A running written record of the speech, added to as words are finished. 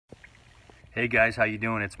Hey guys, how you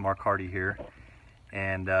doing? It's Mark Hardy here,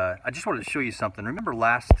 and I just wanted to show you something. Remember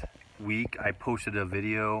last week I posted a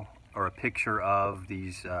video or a picture of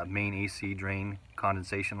these main AC drain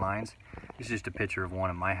condensation lines. This is just a picture of one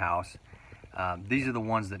in my house. These are the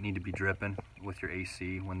ones that need to be dripping with your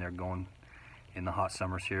AC when they're going in the hot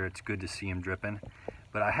summers here. It's good to see them dripping,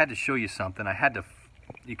 but I had to show you something.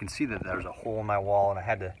 You can see that there's a hole in my wall, and I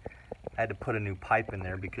had to put a new pipe in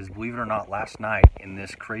there because, believe it or not, last night in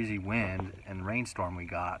this crazy wind and rainstorm we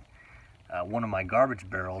got, one of my garbage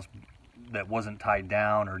barrels that wasn't tied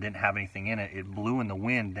down or didn't have anything in it, it blew in the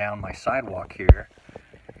wind down my sidewalk here,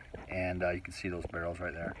 and you can see those barrels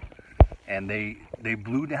right there, and they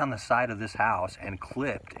blew down the side of this house and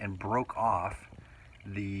clipped and broke off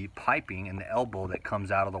the piping and the elbow that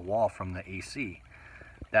comes out of the wall from the AC.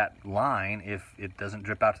 That line, if it doesn't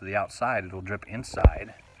drip out to the outside, it'll drip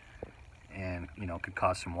inside, and could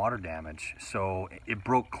cause some water damage. So it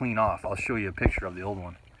broke clean off. I'll show you a picture of the old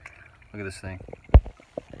one. Look at this thing.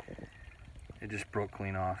 It just broke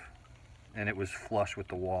clean off, and it was flush with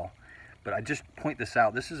the wall. But I just point this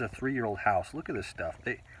out. This is a 3-year-old house. Look at this stuff.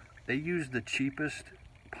 They used the cheapest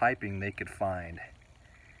piping they could find,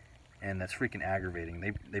 and that's freaking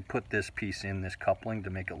aggravating. They put this piece in, this coupling, to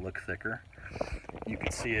make it look thicker. You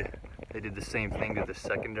can see it. They did the same thing to the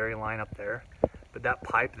secondary line up there. But that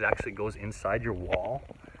pipe that actually goes inside your wall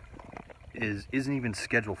isn't even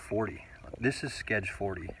Schedule 40. This is Schedule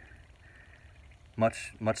 40.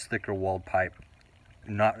 Much thicker walled pipe,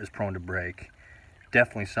 not as prone to break.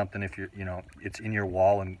 Definitely something, if it's in your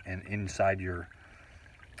wall and inside your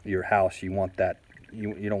house, you want that.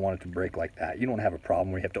 You don't want it to break like that. You don't have a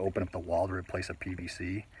problem where you have to open up the wall to replace a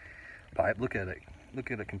PVC pipe. Look at it.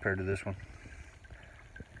 Look at it compared to this one.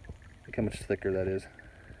 Look how much thicker that is.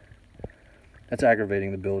 That's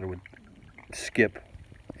aggravating. The builder would skip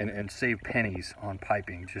and save pennies on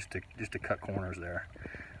piping just to cut corners there.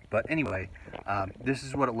 But anyway, this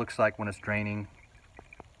is what it looks like when it's draining,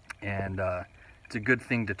 and it's a good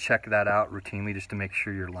thing to check that out routinely just to make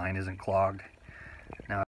sure your line isn't clogged. Now,